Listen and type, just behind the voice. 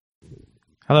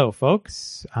Hello,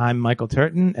 folks. I'm Michael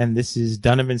Turton, and this is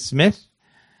Donovan Smith.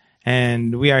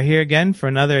 And we are here again for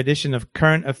another edition of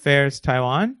Current Affairs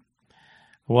Taiwan.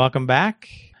 Welcome back.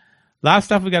 A lot of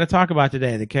stuff we got to talk about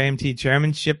today. The KMT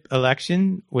chairmanship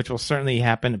election, which will certainly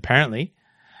happen, apparently.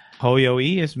 Hou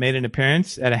Yu-ih has made an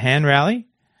appearance at a Han rally.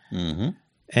 Mm-hmm.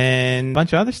 And a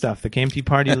bunch of other stuff. The KMT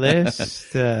party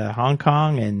list, Hong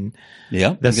Kong, and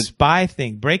the spy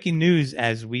thing. Breaking news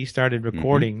as we started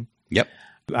recording. Mm-hmm. Yep.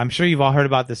 I'm sure you've all heard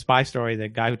about the spy story, the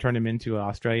guy who turned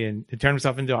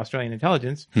himself into Australian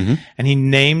intelligence. Mm-hmm. And he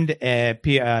named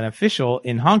an official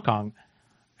in Hong Kong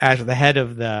as the head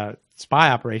of the spy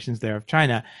operations there of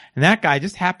China. And that guy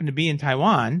just happened to be in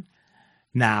Taiwan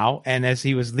now. And as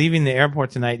he was leaving the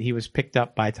airport tonight, he was picked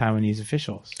up by Taiwanese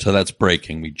officials. So that's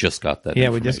breaking. We just got that. Yeah,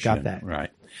 we just got that.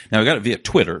 Right. Now, we got it via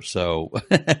Twitter, so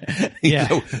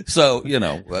yeah. So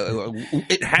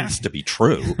it has to be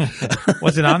true.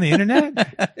 Was it on the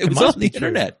internet? It was on the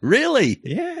internet. Really?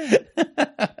 Yeah.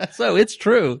 So it's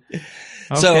true. Okay.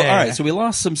 So, all right. So we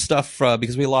lost some stuff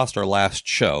because we lost our last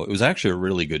show. It was actually a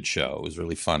really good show. It was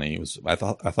really funny. I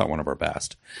thought one of our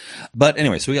best. But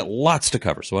anyway, so we got lots to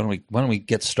cover. So why don't we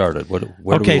get started? Where do we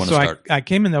want to start? I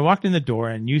came in there, walked in the door,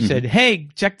 and you said, "Hey,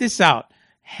 check this out!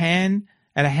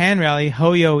 At a Han rally,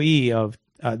 Hou Yu-ih of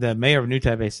the mayor of New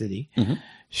Taipei City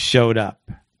showed up."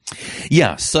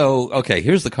 Yeah. So, okay,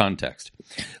 here's the context.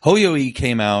 Hou Yu-ih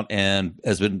came out and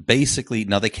has been basically,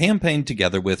 now they campaigned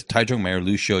together with Taichung Mayor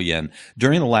Liu Xiaoyan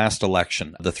during the last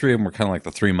election. The three of them were kind of like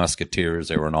the Three Musketeers.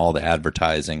 They were in all the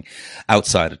advertising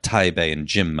outside of Taipei and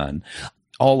Jinmen,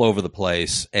 all over the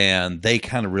place. And they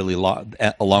kind of really,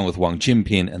 along with Wang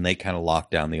Jinping, and they kind of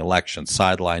locked down the election,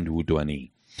 sidelined Wu Duanyi.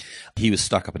 He was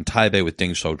stuck up in Taipei with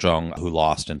Ding Shouzhong, who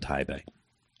lost in Taipei.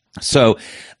 So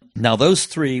now those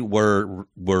three were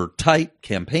tight,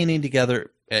 campaigning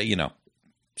together,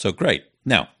 so great.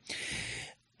 Now,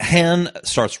 Han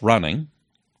starts running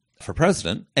for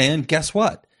president, and guess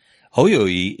what? Hou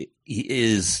Yu-ih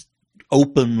is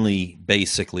openly,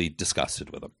 basically disgusted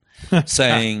with him,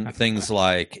 saying things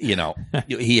like,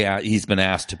 he's been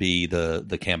asked to be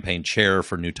the campaign chair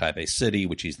for New Taipei City,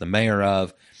 which he's the mayor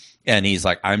of. And he's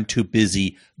like, I'm too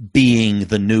busy being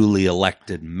the newly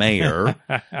elected mayor.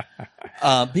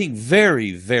 Being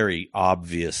very, very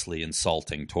obviously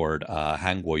insulting toward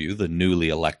Han Guoyu, the newly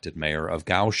elected mayor of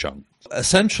Kaohsiung.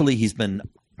 Essentially, he's been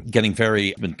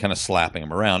kind of slapping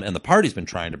him around, and the party's been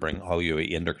trying to bring Hou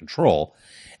Yu-ih under control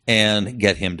and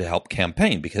get him to help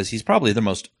campaign, because he's probably the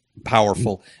most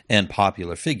powerful and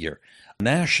popular figure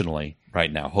nationally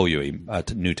right now, Hou Yu-ih,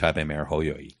 New Taipei Mayor Hou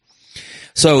Yu-ih.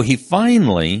 So he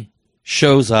finally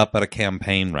shows up at a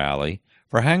campaign rally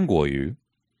for Han Guoyu,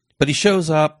 but he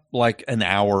shows up like an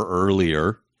hour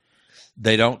earlier.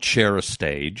 They don't share a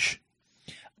stage.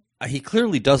 He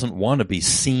clearly doesn't want to be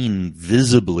seen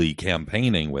visibly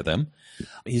campaigning with him.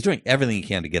 He's doing everything he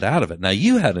can to get out of it. Now,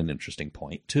 you had an interesting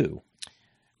point, too.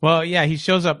 Well, yeah, he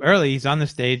shows up early. He's on the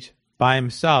stage by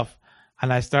himself.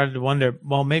 And I started to wonder,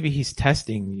 well, maybe he's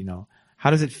testing, How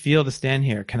does it feel to stand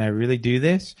here? Can I really do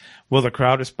this? Will the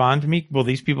crowd respond to me? Will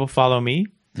these people follow me?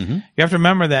 Mm-hmm. You have to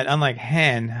remember that unlike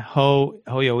Han, Hou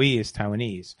Yu-ih is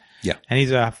Taiwanese. Yeah. And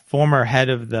he's a former head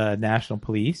of the national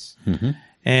police. Mm-hmm.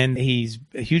 And he's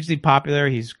hugely popular.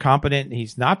 He's competent.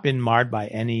 He's not been marred by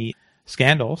any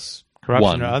scandals,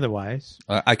 corruption or otherwise.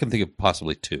 I can think of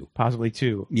possibly two.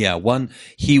 Yeah, one,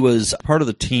 he was part of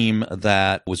the team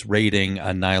that was raiding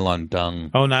a Nylon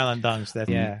Dung. Oh, Nylon Dungs,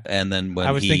 yeah. And then when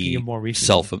I was thinking of more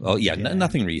recent.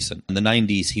 Nothing recent. In the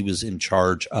 90s, he was in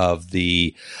charge of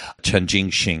the Chen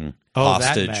Jingxing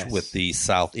hostage with the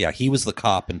South. Yeah, he was the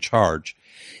cop in charge.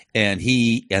 And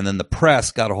then the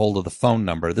press got a hold of the phone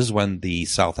number. This is when the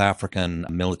South African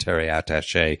military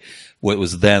attaché, what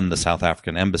was then the South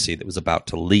African embassy that was about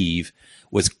to leave,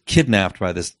 was kidnapped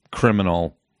by this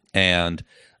criminal, and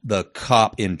the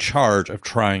cop in charge of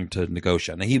trying to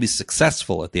negotiate. Now, he was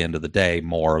successful at the end of the day,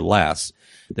 more or less.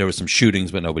 There were some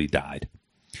shootings, but nobody died.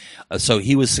 So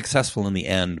he was successful in the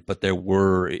end, but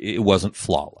it wasn't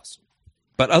flawless.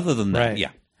 But other than that,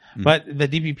 yeah. But the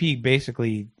DPP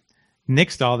basically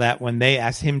nixed all that when they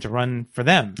asked him to run for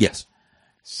them. Yes.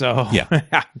 So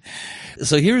yeah.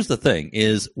 So here's the thing: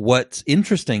 is what's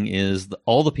interesting is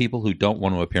all the people who don't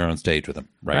want to appear on stage with him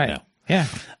right now. Yeah.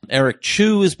 Eric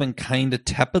Chu has been kind of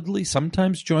tepidly,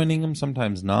 sometimes joining him,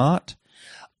 sometimes not.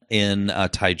 In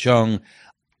Taichung,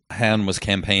 Han was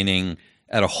campaigning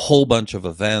at a whole bunch of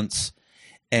events,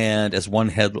 and as one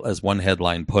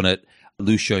headline put it,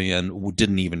 Liu Xiaoyan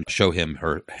didn't even show him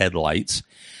her headlights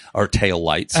or tail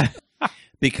lights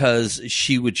because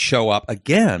she would show up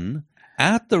again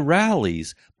at the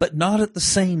rallies, but not at the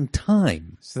same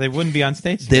time. So they wouldn't be on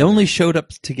stage They together. only showed up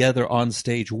together on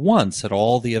stage once at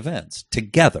all the events,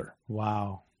 together.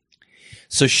 Wow.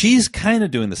 So she's kind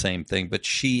of doing the same thing, but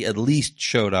she at least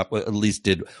showed up, at least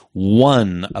did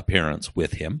one appearance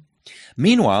with him.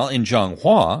 Meanwhile, in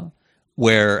Zhanghua,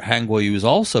 where Han Guoyu is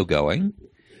also going,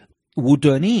 Wu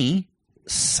Duni,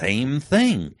 same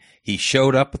thing. He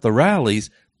showed up at the rallies,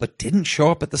 but didn't show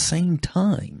up at the same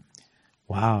time.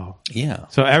 Wow. Yeah.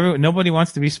 So nobody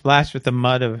wants to be splashed with the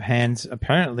mud of Han's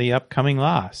apparently upcoming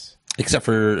loss. Except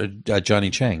for Johnny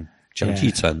Chang. Jiang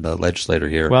Qicun, the legislator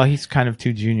here. Well, he's kind of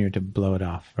too junior to blow it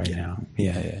off right now.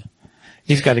 Yeah.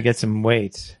 He's got to get some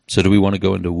weight. So do we want to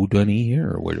go into Wu Duni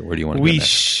here, or where do you want to go We next?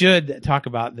 should talk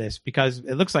about this because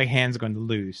it looks like Han's going to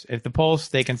lose. If the polls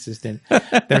stay consistent,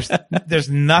 there's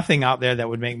nothing out there that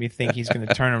would make me think he's going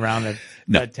to turn around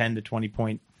a 10 to 20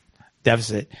 point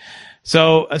deficit.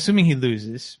 So assuming he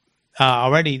loses,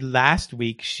 already last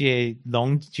week, Xie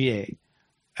Longjie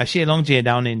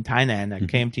down in Tainan, a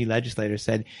KMT legislator,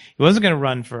 said he wasn't going to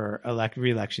run for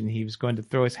re-election. He was going to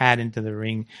throw his hat into the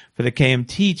ring for the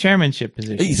KMT chairmanship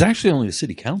position. He's actually only a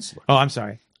city councilor. Oh, I'm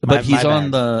sorry. But he's my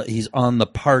on bad. he's on the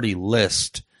party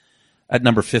list at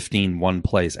number 15, one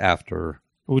place after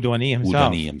Wu Duani Wu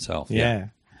himself. Duni himself. Yeah.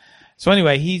 So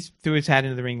anyway, he threw his hat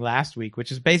into the ring last week,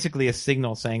 which is basically a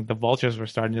signal saying the vultures were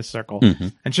starting to circle. Mm-hmm.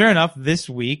 And sure enough, this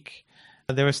week,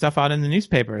 there was stuff out in the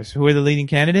newspapers. Who are the leading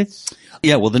candidates?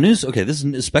 Yeah, well, the news, okay, this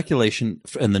is speculation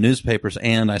in the newspapers,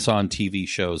 and I saw on TV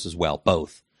shows as well,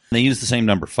 both. They use the same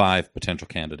number, 5 potential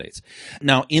candidates.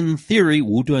 Now, in theory,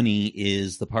 Wu Duni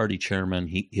is the party chairman.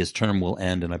 His term will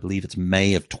end in, I believe it's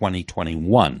May of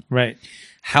 2021. Right.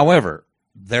 However,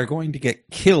 they're going to get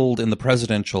killed in the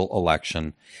presidential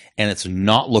election, and it's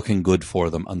not looking good for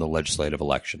them on the legislative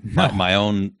election. No. My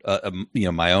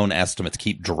own estimates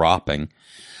keep dropping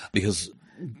because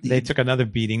They took another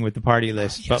beating with the party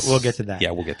list, but we'll get to that.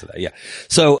 Yeah, we'll get to that. Yeah.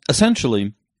 So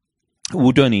essentially,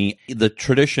 Wu Duni, the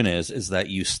tradition is that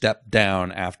you step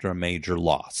down after a major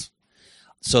loss.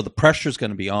 So the pressure is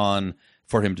going to be on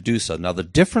for him to do so. Now, the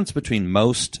difference between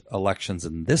most elections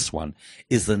and this one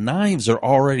is the knives are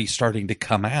already starting to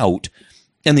come out,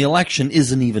 and the election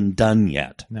isn't even done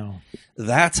yet. No.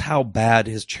 That's how bad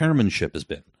his chairmanship has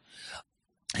been.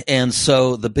 And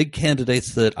so the big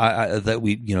candidates that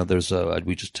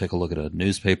we just take a look at a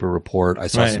newspaper report. I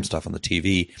saw some stuff on the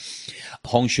TV.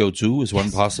 Hong Xiuzhu is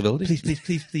one possibility. Please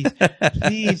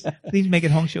make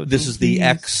it Hong Xiuzhu. This is the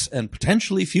ex and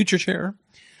potentially future chair.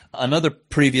 Another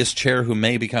previous chair who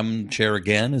may become chair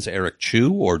again is Eric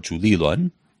Chu or Zhu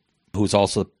Lilun, who's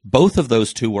also, both of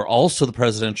those two were also the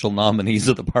presidential nominees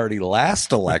of the party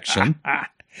last election.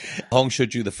 Hong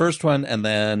Xiuzhu, the first one, and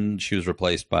then she was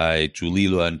replaced by Zhu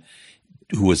Lilun,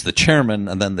 who was the chairman,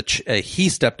 and then he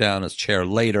stepped down as chair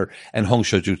later, and Hong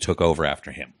Xiuzhu took over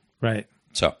after him. Right.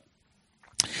 So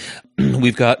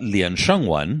we've got Lian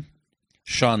Shengwen,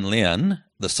 Shan Lian,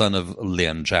 the son of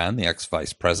Lian Zhan, the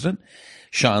ex-vice president.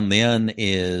 Shan Lian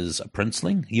is a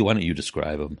princeling. Why don't you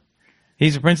describe him?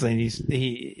 He's a princeling.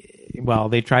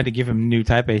 They tried to give him New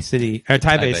Taipei City or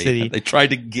Taipei City. They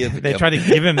tried to give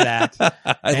him. that.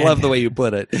 I love the way you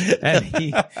put it. And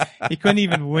he couldn't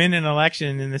even win an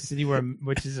election in the city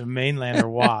which is a mainlander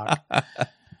walk.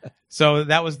 So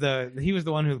he was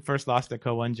the one who first lost to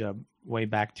Ko Wen-je way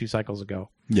back 2 cycles ago.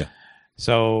 Yeah.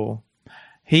 So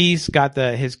he's got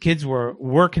his kids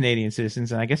were Canadian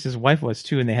citizens, and I guess his wife was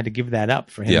too, and they had to give that up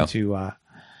for him to.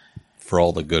 For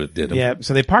all the good it did him. Yeah,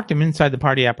 so they parked him inside the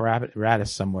party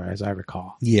apparatus somewhere, as I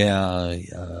recall. Yeah,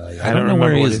 I don't know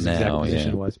where he what is his now. exact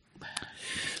position was.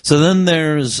 So then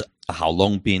there's Hao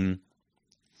Longbin,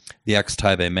 the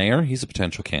ex-Taipei mayor. He's a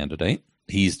potential candidate.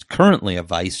 He's currently a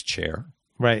vice chair.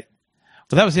 Right.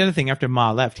 Well, that was the other thing. After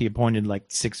Ma left, he appointed like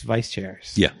 6 vice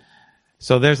chairs. Yeah.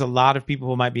 So there's a lot of people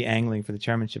who might be angling for the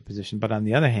chairmanship position. But on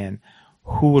the other hand,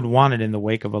 who would want it in the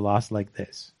wake of a loss like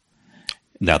this?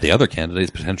 Now, the other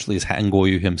candidate potentially is Han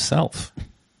Guoyu himself.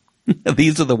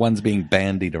 These are the ones being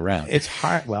bandied around. It's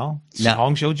hard. Well,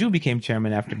 Hong Xiuzhu became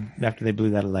chairman after they blew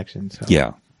that election. So.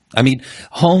 Yeah. I mean,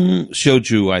 Hong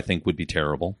Xiuzhu, I think, would be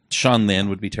terrible. Shan Lian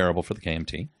would be terrible for the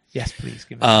KMT. Yes, please.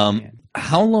 Give us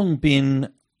Hao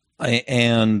Longbin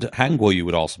and Han Guoyu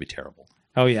would also be terrible.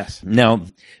 Oh, yes. Now,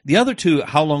 the other two,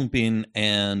 Hao Longbin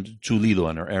and Zhu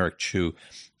Lilun or Eric Chu,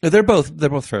 they're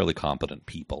both fairly competent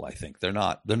people, I think. They're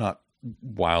not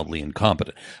wildly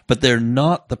incompetent, but they're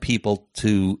not the people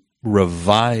to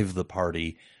revive the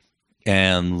party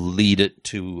and lead it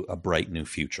to a bright new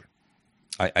future.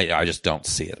 I just don't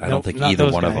see it. I don't think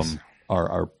either one of them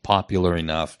are popular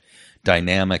enough,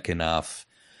 dynamic enough.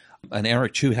 And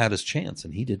Eric Chu had his chance,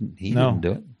 and he didn't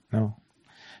do it. No.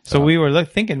 So we were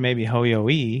thinking maybe Ho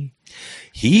Yo-i,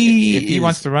 if he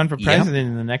wants to run for president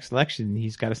in the next election,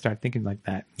 he's got to start thinking like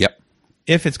that. Yep.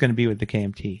 If it's going to be with the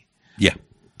KMT. Yeah.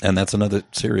 And that's another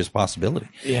serious possibility.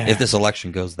 Yeah. If this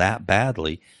election goes that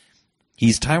badly,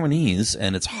 he's Taiwanese,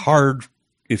 and it's hard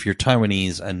if you're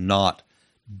Taiwanese and not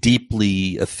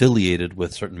deeply affiliated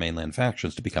with certain mainland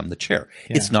factions to become the chair.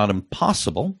 Yeah. It's not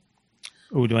impossible.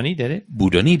 Wu Duanyi did it. Wu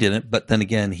Duanyi didn't, but then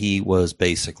again, he was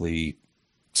basically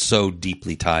so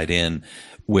deeply tied in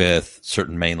with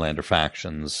certain mainlander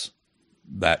factions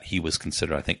that he was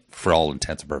considered, I think, for all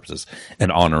intents and purposes,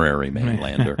 an honorary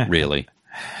mainlander, really.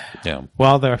 Yeah.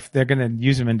 Well, they're going to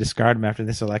use him and discard him after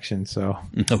this election. So.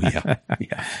 Oh yeah.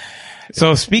 Yeah.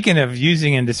 So speaking of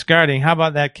using and discarding, how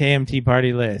about that KMT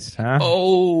party list? Huh?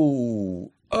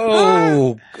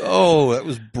 That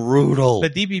was brutal. The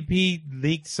DPP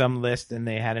leaked some list, and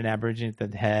they had an Aborigine at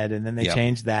the head, and then they Yep.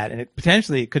 changed that, and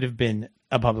it could have been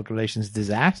a public relations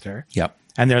disaster. Yep.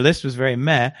 And their list was very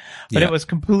meh, but Yep. it was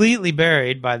completely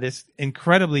buried by this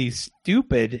incredibly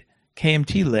stupid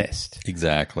KMT list.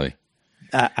 Exactly.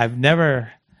 We've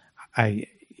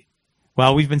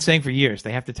been saying for years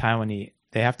they have to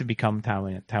become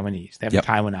Taiwanese. They have Yep. to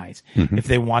Taiwanize Mhm. if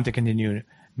they want to continue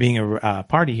being a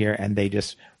party here, and they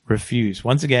just refuse.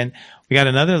 Once again, we got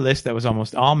another list that was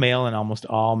almost all male and almost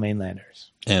all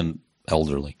mainlanders And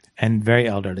elderly. and very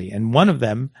elderly. And one of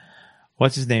them,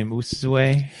 what's his name? Wu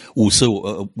Sehuai.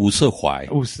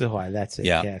 Usihua, that's it.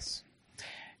 Yeah. Yes.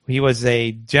 He was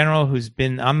a general who's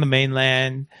been on the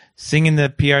mainland singing the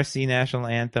PRC national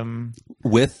anthem.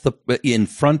 In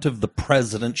front of the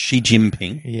president, Xi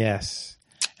Jinping. Yes.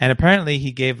 And apparently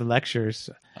he gave lectures.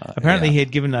 He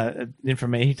had given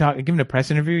given a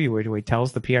press interview where he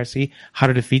tells the PRC how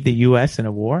to defeat the U.S. in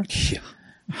a war. Yeah.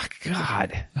 Oh,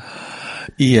 God.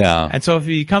 Yeah. And so if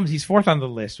he's fourth on the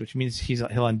list, which means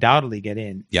he'll undoubtedly get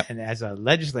in. Yep. And as a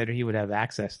legislator, he would have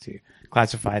access to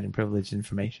classified and privileged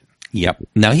information. Yep.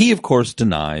 Now, he, of course,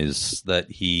 denies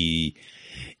that he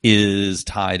is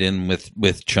tied in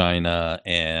with China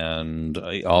and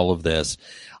all of this.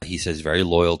 He says he's very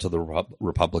loyal to the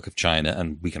Republic of China,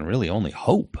 and we can really only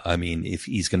hope. I mean, if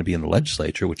he's going to be in the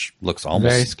legislature, which looks Very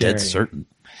almost scary. dead certain.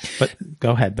 But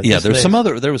go ahead. But Yeah, there were some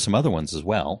other ones as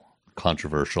well,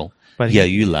 controversial. But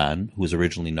Yulan, who was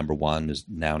originally number 1, is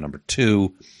now number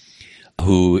 2.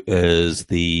 Who is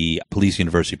the police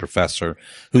university professor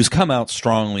who's come out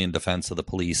strongly in defense of the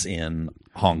police in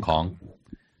Hong Kong,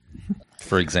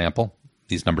 for example.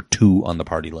 He's number 2 on the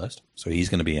party list, so he's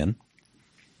going to be in.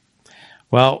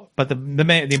 Well, but the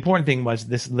important thing was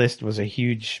this list was a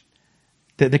huge.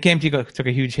 The KMT took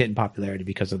a huge hit in popularity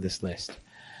because of this list.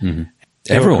 Mm-hmm.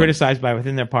 They were Everyone. criticized by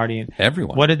within their party. And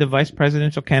Everyone. What did the vice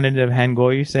presidential candidate of Han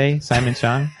Kuo-yu say? Simon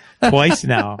Chang? Twice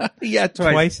now. Yeah,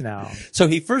 Twice now. So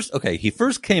he first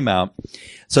came out.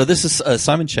 So this is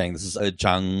Simon Chang. This is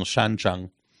Zhang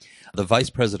Shanzhang, the vice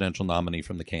presidential nominee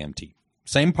from the KMT.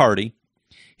 Same party.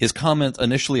 His comment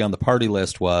initially on the party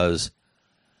list was,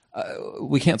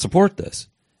 we can't support this.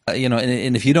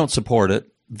 And if you don't support it,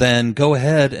 then go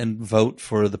ahead and vote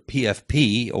for the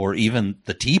PFP or even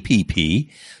the TPP,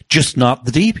 just not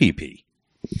the DPP.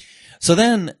 So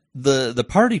then the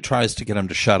party tries to get him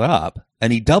to shut up,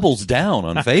 and he doubles down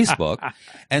on Facebook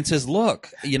and says, look,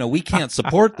 we can't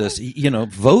support this.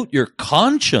 Vote your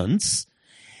conscience.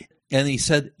 And he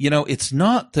said, it's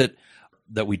not that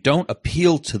we don't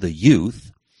appeal to the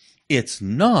youth. It's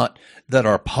not that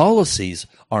our policies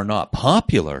are not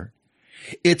popular.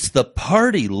 It's the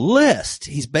party list.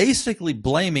 He's basically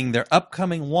blaming their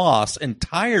upcoming loss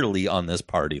entirely on this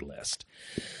party list.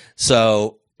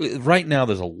 So right now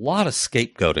there's a lot of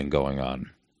scapegoating going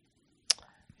on.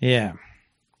 Yeah.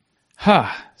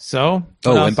 So.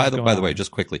 And by the way,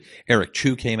 just quickly, Eric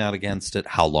Chu came out against it.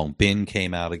 Hao Long Bin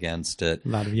came out against it. A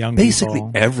lot of young Basically,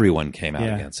 people. everyone came out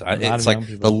against it. It's like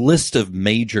the list of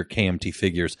major KMT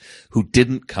figures who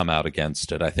didn't come out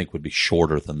against it, I think, would be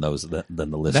shorter than the list of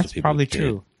people. That's probably who did.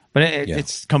 true. But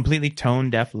it's completely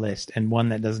tone deaf list, and one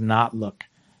that does not look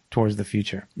towards the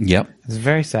future. Yep. It's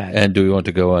very sad. And do we want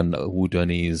to go on Wu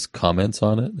Duanyi's comments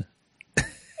on it?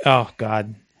 Oh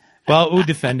God. Well, Wu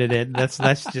defended it. Let's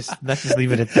just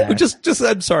leave it at that. Just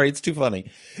I'm sorry, it's too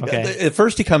funny. Okay. At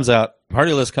first he comes out,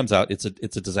 party list comes out, it's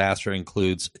a disaster,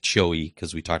 includes Choi,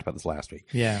 because we talked about this last week.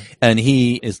 Yeah. And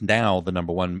he is now the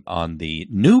number 1 on the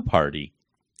new party.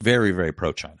 Very, very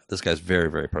pro-China. This guy's very,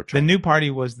 very pro-China. The new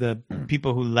party was the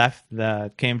people who left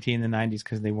the KMT in the 90s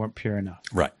because they weren't pure enough.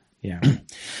 Right. Yeah.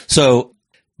 So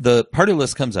the party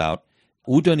list comes out.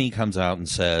 Wu Duanyi comes out and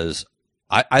says,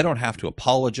 I don't have to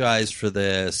apologize for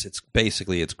this. It's great.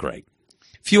 A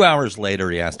few hours later,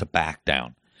 he has to back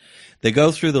down. They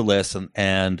go through the list,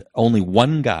 and only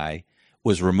one guy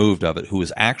was removed of it, who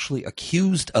was actually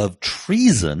accused of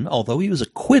treason, although he was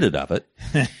acquitted of it,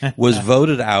 was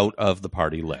voted out of the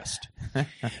party list.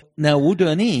 Now, Wu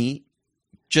Duanyi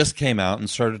just came out and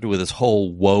started with his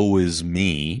whole woe is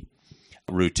me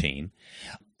routine.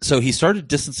 So he started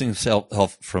distancing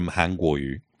himself from Han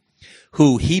Kuo-yu,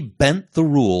 who he bent the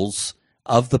rules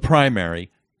of the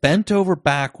primary, bent over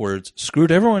backwards,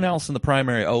 screwed everyone else in the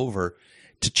primary over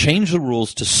to change the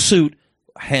rules to suit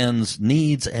Han's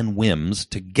needs and whims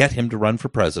to get him to run for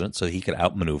president so he could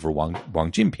outmaneuver Wang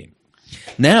Jinping.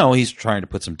 Now he's trying to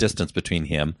put some distance between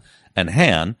him and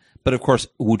Han, but of course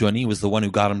Wu Duanyi was the one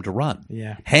who got him to run.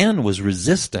 Yeah. Han was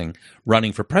resisting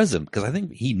running for president because I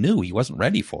think he knew he wasn't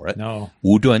ready for it. No.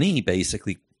 Wu Duanyi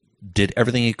basically did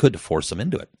everything he could to force him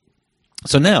into it.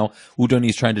 So now Wu Duanyi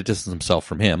is trying to distance himself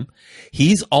from him.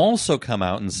 He's also come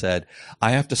out and said,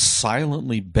 I have to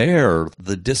silently bear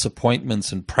the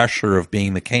disappointments and pressure of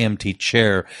being the KMT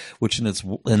chair, which in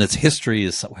its history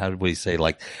is, how do we say,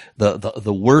 like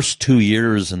the worst 2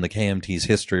 years in the KMT's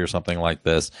history or something like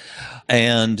this.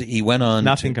 And he went on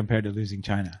nothing compared to losing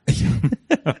China.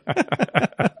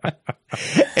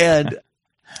 And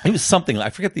it was something,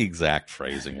 I forget the exact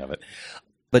phrasing of it.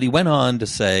 But he went on to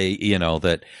say,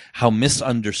 that how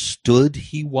misunderstood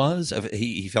he was.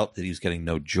 He felt that he was getting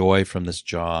no joy from this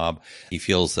job. He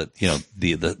feels that,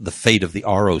 the fate of the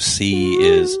ROC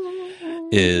is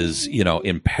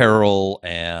in peril,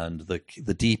 and the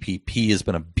DPP has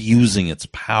been abusing its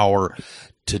power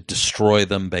to destroy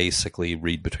them, basically,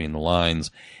 read between the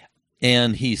lines.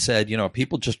 And he said,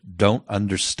 people just don't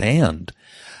understand.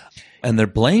 And they're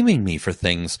blaming me for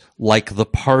things like the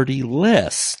party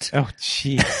list. Oh,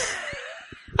 jeez.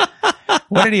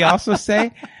 What did he also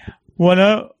say?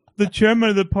 Well, the chairman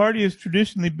of the party has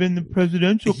traditionally been the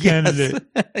presidential candidate.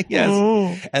 Yes.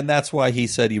 Oh. And that's why he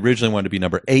said he originally wanted to be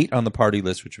number 8 on the party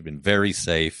list, which would have been very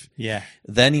safe. Yeah.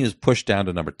 Then he was pushed down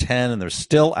to number 10, and there's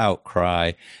still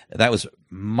outcry. That was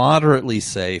moderately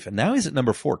safe. And now he's at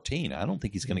number 14. I don't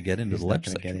think he's going to get into the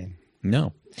legislature.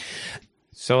 No.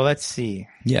 So let's see.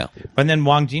 Yeah. But then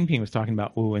Wang Jinping was talking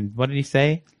about Wu, and what did he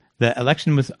say? The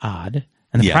election was odd,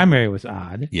 and the primary was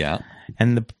odd. Yeah.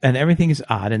 And everything is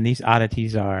odd, and these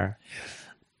oddities are...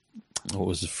 What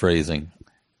was the phrasing?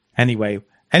 Anyway,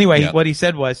 what he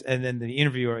said was, and then the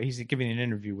interviewer, he's giving an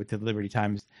interview with the Liberty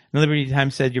Times. And the Liberty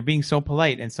Times said, you're being so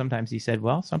polite. And sometimes he said,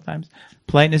 well, sometimes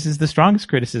politeness is the strongest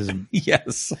criticism.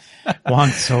 Yes.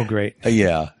 Wang's so great.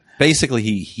 Yeah. Basically,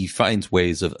 he finds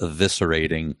ways of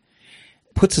eviscerating,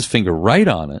 puts his finger right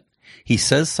on it. He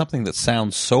says something that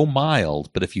sounds so mild,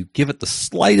 but if you give it the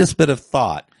slightest bit of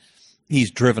thought,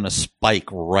 he's driven a spike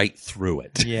right through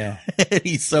it. Yeah.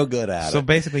 He's so good at it. So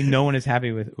basically, no one is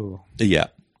happy with Wu. Yeah.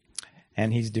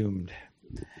 And he's doomed.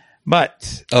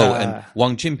 But... and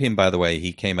Wang Jinping, by the way,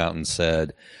 he came out and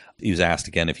said... He was asked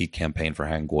again if he'd campaigned for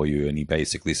Han Kuo-yu, and he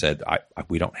basically said,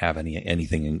 we don't have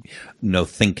anything, no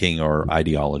thinking or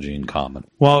ideology in common.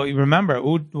 Well, remember,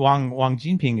 Wang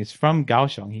Jinping is from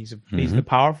Kaohsiung. He's the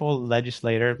powerful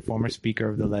legislator, former speaker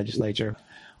of the legislature,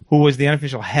 who was the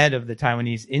unofficial head of the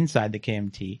Taiwanese inside the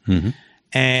KMT. Mm-hmm.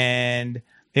 And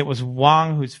it was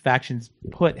Wang whose factions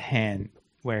put Han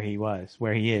where he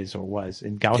is or was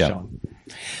in Kaohsiung.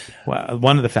 Yeah. Well,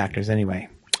 one of the factors, anyway.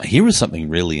 Here was something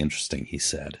really interesting he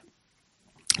said.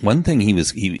 One thing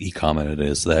he commented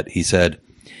is that he said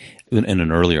in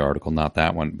an earlier article, not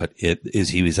that one, but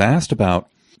he was asked about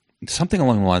something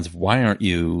along the lines of, why aren't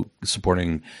you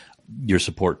supporting your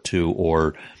support to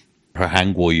or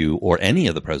Han Kuo-yu or any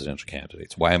of the presidential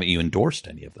candidates? Why haven't you endorsed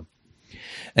any of them?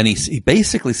 And he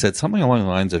basically said something along the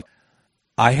lines of,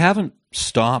 I haven't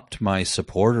stopped my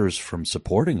supporters from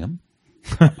supporting him.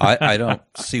 I don't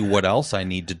see what else I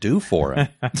need to do for him.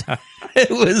 It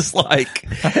was like,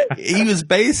 he was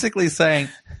basically saying,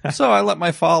 so I let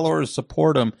my followers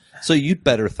support him, so you'd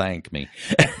better thank me.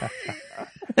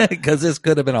 Because this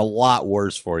could have been a lot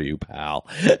worse for you, pal.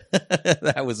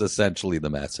 That was essentially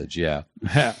the message, yeah.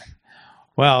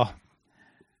 Well,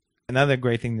 another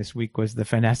great thing this week was the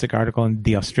fantastic article in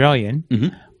The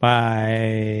Australian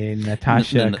by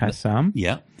Natasha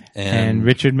Kassam and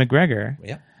Richard McGregor.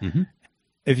 Yeah. Mm-hmm.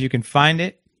 If you can find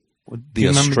it. The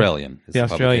Australian. The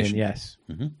Australian, yes.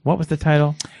 Mm-hmm. What was the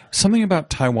title? Something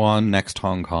about Taiwan next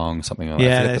Hong Kong, something like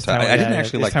that. I didn't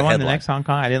actually like Taiwan the next Hong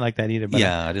Kong? I didn't like that either. But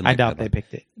I didn't. I doubt they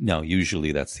picked it. No,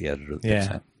 usually that's the editor.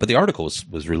 But the article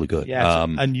was really good. Yeah,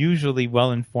 unusually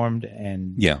well informed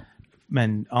and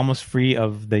and almost free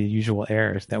of the usual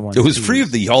errors that one. It was free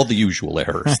of all the usual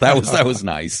errors. That was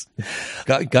nice.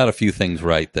 Got a few things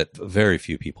right that very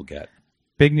few people get.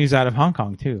 Big news out of Hong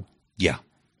Kong too. Yeah.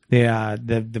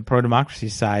 The pro-democracy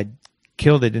side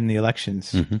killed it in the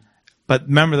elections. Mm-hmm. But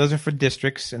remember, those are for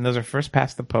districts, and those are first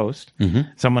past the post. Mm-hmm.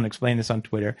 Someone explained this on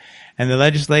Twitter. And the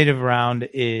legislative round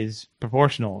is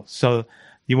proportional. So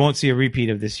you won't see a repeat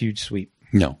of this huge sweep.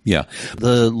 No, yeah.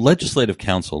 The Legislative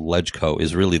Council, LegCo,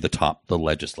 is really the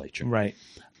legislature. Right.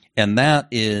 And that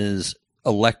is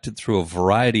elected through a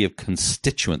variety of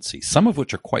constituencies, some of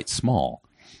which are quite small.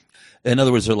 In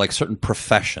other words, they're like certain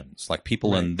professions, like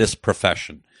people in this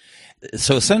profession.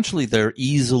 So essentially, they're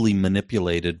easily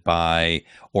manipulated by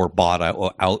or bought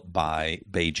out by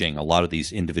Beijing. A lot of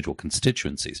these individual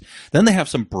constituencies. Then they have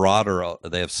some broader.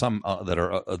 They have some that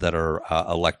are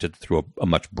elected through a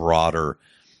much broader,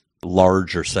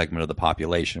 larger segment of the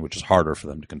population, which is harder for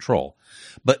them to control.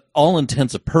 But all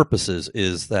intents and purposes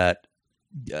is that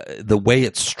the way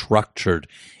it's structured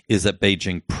is that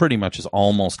Beijing pretty much is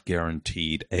almost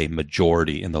guaranteed a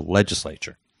majority in the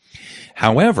legislature.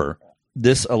 However,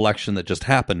 this election that just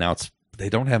happened, now they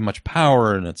don't have much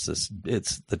power, and it's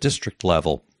the district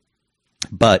level,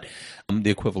 but the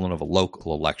equivalent of a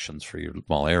local elections for your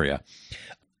small area.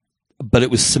 But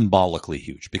it was symbolically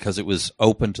huge because it was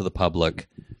open to the public.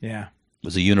 Yeah, it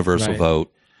was a universal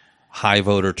vote, high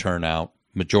voter turnout.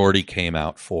 Majority came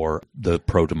out for the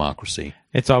pro-democracy.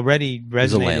 It's already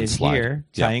resonated here.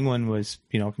 Yeah. Tsai Ing-wen was,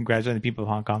 congratulating the people of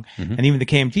Hong Kong. Mm-hmm. And even the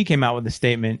KMT came out with a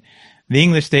statement. The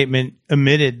English statement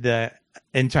omitted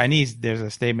in Chinese, there's a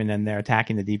statement and they're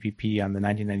attacking the DPP on the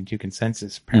 1992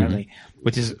 consensus, apparently,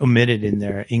 which is omitted in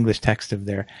their English text of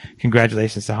their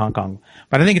congratulations to Hong Kong.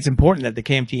 But I think it's important that the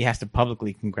KMT has to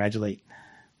publicly congratulate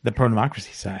the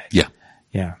pro-democracy side. Yeah.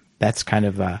 Yeah. That's kind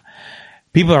of,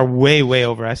 people are way, way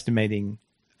overestimating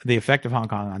the effect of Hong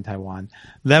Kong on Taiwan.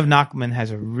 Lev Nachman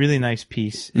has a really nice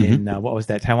piece in, what was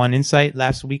that, Taiwan Insight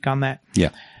last week on that?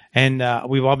 Yeah. And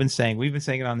we've been saying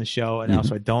it on the show, and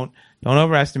also don't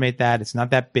overestimate that. It's not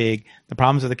that big. The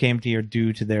problems of the KMT are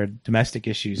due to their domestic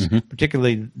issues,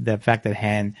 particularly the fact that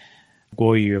Han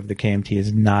Guoyu of the KMT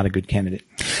is not a good candidate.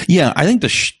 Yeah, I think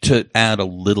to add a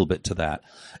little bit to that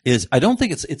is I don't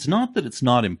think it's not that it's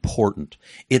not important.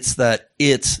 It's that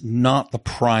it's not the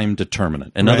prime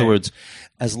determinant. In other words,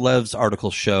 as Lev's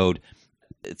article showed,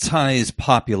 Tsai's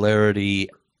popularity,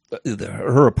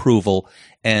 her approval,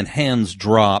 and Han's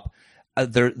drop,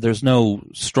 there's no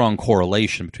strong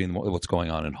correlation between what's going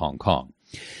on in Hong Kong.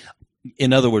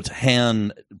 In other words,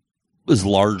 Han is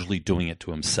largely doing it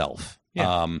to himself.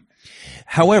 Yeah.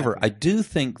 However, I do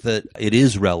think that it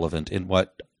is relevant in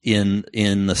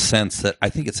the sense that I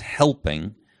think it's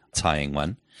helping Tsai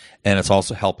Ing-wen, and it's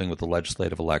also helping with the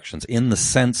legislative elections in the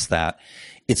sense that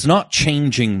it's not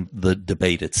changing the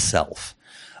debate itself.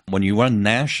 When you run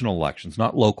national elections,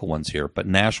 not local ones here, but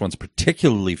national ones,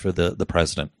 particularly for the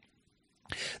president,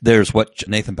 there's what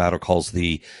Nathan Batter calls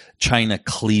the China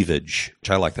cleavage, which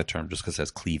I like that term just because it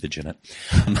has cleavage in it.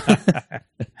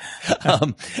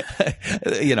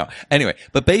 Anyway,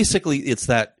 but basically it's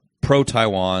that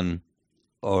pro-Taiwan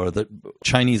or the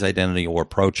Chinese identity or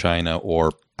pro-China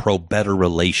or pro-better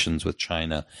relations with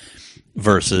China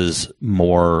versus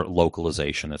more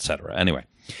localization, et cetera. Anyway,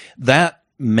 that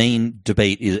main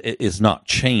debate is not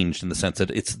changed in the sense that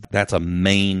that's a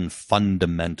main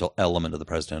fundamental element of the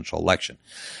presidential election.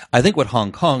 I think what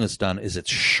Hong Kong has done is it's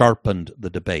sharpened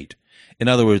the debate. In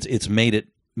other words, it's made it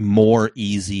more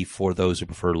easy for those who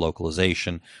prefer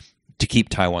localization to keep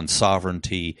Taiwan's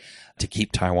sovereignty, to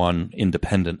keep Taiwan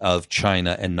independent of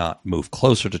China and not move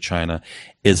closer to China.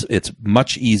 It's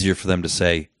much easier for them to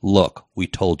say, look, we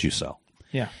told you so.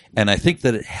 Yeah. And I think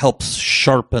that it helps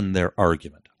sharpen their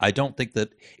argument. I don't think that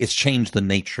it's changed the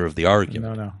nature of the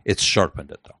argument. No. It's sharpened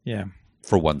it, though. Yeah.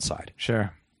 For one side.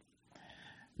 Sure.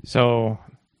 So,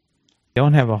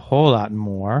 don't have a whole lot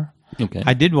more. Okay.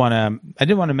 I did want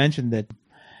to mention that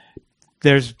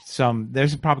there's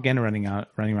a propaganda running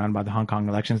around about the Hong Kong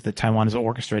elections that Taiwan is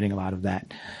orchestrating a lot of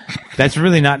that. That's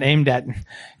really not aimed at.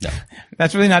 No.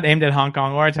 That's really not aimed at Hong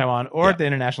Kong or Taiwan or at the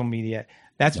international media.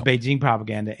 That's Beijing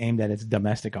propaganda aimed at its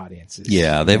domestic audiences.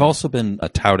 Yeah, they've also been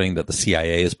touting that the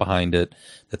CIA is behind it,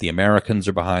 that the Americans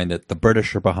are behind it, the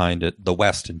British are behind it, the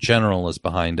West in general is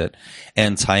behind it,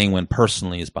 and Tsai Ing-wen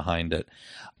personally is behind it.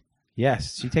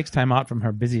 Yes, she takes time out from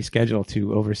her busy schedule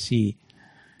to oversee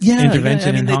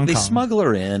intervention in Hong Kong. They smuggle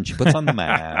her in. She puts on the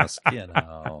mask,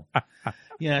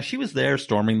 Yeah, she was there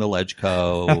storming the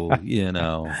LegCo,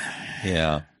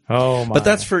 Yeah. Oh my. But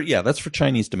that's for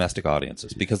Chinese domestic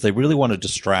audiences because they really want to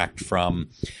distract from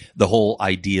the whole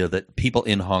idea that people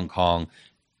in Hong Kong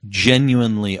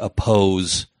genuinely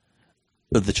oppose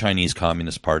the Chinese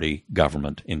Communist Party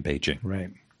government in Beijing. Right.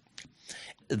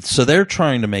 So they're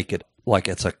trying to make it like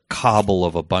it's a cobble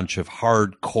of a bunch of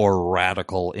hardcore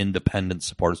radical independent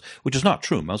supporters, which is not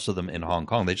true. Most of them in Hong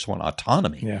Kong, they just want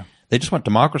autonomy. Yeah. They just want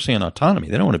democracy and autonomy.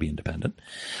 They don't want to be independent.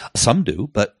 Some do,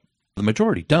 but the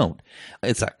majority don't.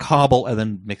 It's that cobble, and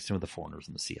then mixed in with the foreigners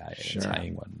and the CIA and Tsai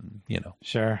Ing-wen,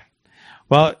 Sure.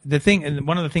 Well,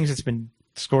 one of the things that's been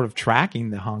sort of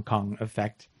tracking the Hong Kong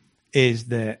effect is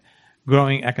the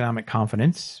growing economic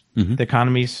confidence. Mm-hmm. The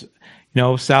economy's,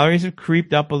 salaries have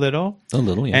creeped up a little. A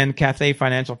little, yeah. And Cathay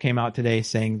Financial came out today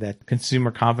saying that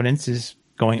consumer confidence is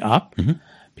going up. Mm-hmm.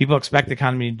 People expect the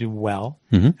economy to do well,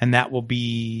 Mm-hmm. and that will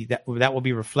be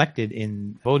reflected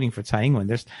in voting for Tsai Ing-wen.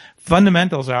 There's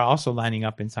fundamentals are also lining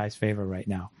up in Tsai's favor right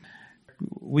now.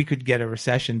 We could get a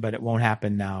recession, but it won't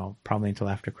happen now, probably until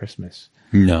after Christmas.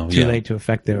 No, Too late to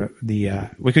affect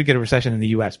we could get a recession in the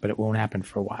U.S., but it won't happen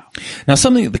for a while. Now,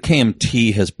 something that the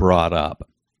KMT has brought up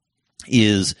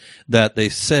is that they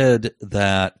said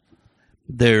that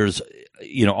there's,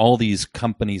 all these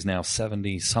companies now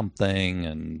 70 something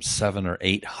and 700 or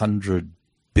 800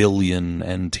 billion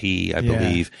NT, I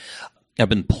believe, have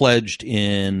been pledged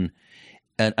in.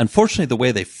 And unfortunately, the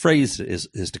way they phrased it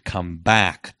is to come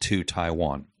back to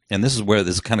Taiwan. And this is where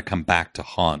this has kind of come back to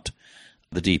haunt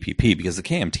the DPP, because the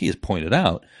KMT has pointed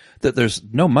out that there's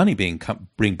no money being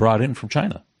brought in from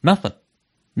China. Nothing.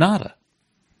 Nada.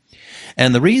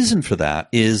 And the reason for that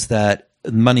is that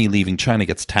money leaving China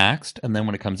gets taxed, and then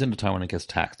when it comes into Taiwan, it gets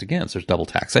taxed again. So there's double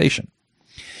taxation.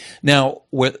 Now,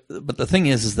 but the thing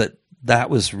is that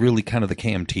was really kind of the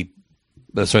DPP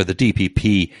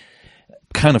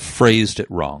kind of phrased it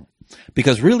wrong,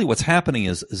 because really what's happening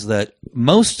is that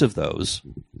most of those,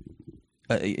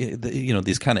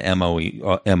 these kind of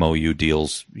MOU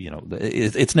deals,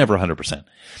 it's never 100%,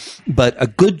 but a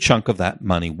good chunk of that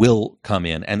money will come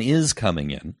in and is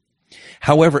coming in.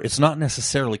 However, it's not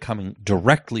necessarily coming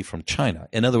directly from China.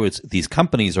 In other words, these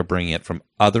companies are bringing it from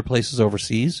other places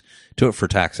overseas to it for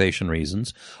taxation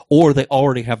reasons, or they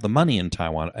already have the money in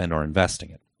Taiwan and are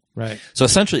investing it. Right. So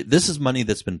essentially, this is money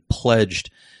that's been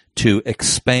pledged to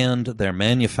expand their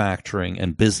manufacturing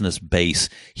and business base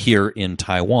here in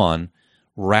Taiwan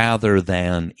rather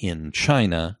than in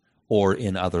China or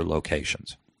in other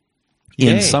locations.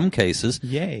 Yay. In some cases,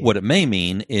 what it may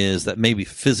mean is that maybe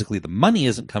physically the money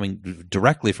isn't coming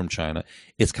directly from China.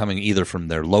 It's coming either from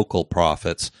their local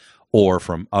profits or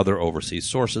from other overseas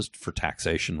sources for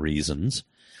taxation reasons.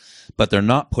 But they're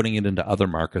not putting it into other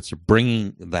markets. They're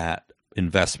bringing that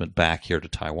investment back here to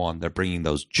Taiwan. They're bringing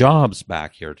those jobs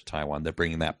back here to Taiwan. They're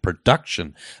bringing that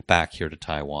production back here to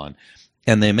Taiwan.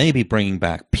 And they may be bringing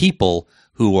back people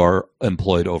who are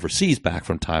employed overseas back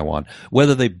from Taiwan.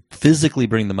 Whether they physically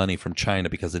bring the money from China,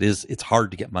 because it's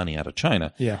hard to get money out of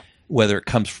China. Yeah. Whether it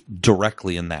comes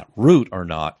directly in that route or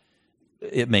not,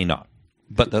 it may not.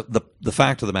 But the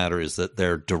fact of the matter is that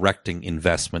they're directing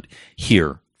investment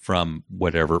here from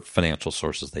whatever financial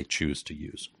sources they choose to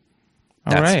use.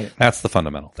 That's the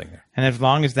fundamental thing there. And as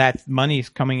long as that money is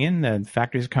coming in, the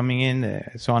factories are coming in,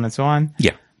 so on and so on.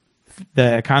 Yeah.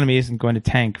 The economy isn't going to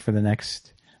tank for the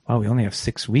next, we only have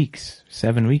 7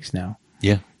 weeks now.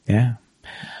 Yeah. Yeah.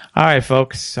 All right,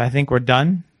 folks. I think we're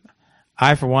done.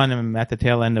 I, for one, am at the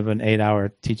tail end of an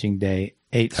 8-hour teaching day,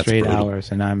 That's straight brutal.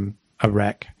 Hours, and I'm a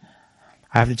wreck.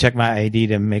 I have to check my ID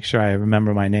to make sure I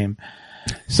remember my name.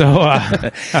 So,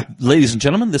 ladies and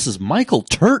gentlemen, this is Michael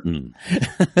Turton.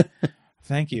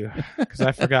 Thank you, because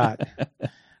I forgot. All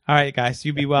right, guys.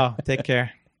 You be well. Take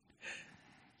care.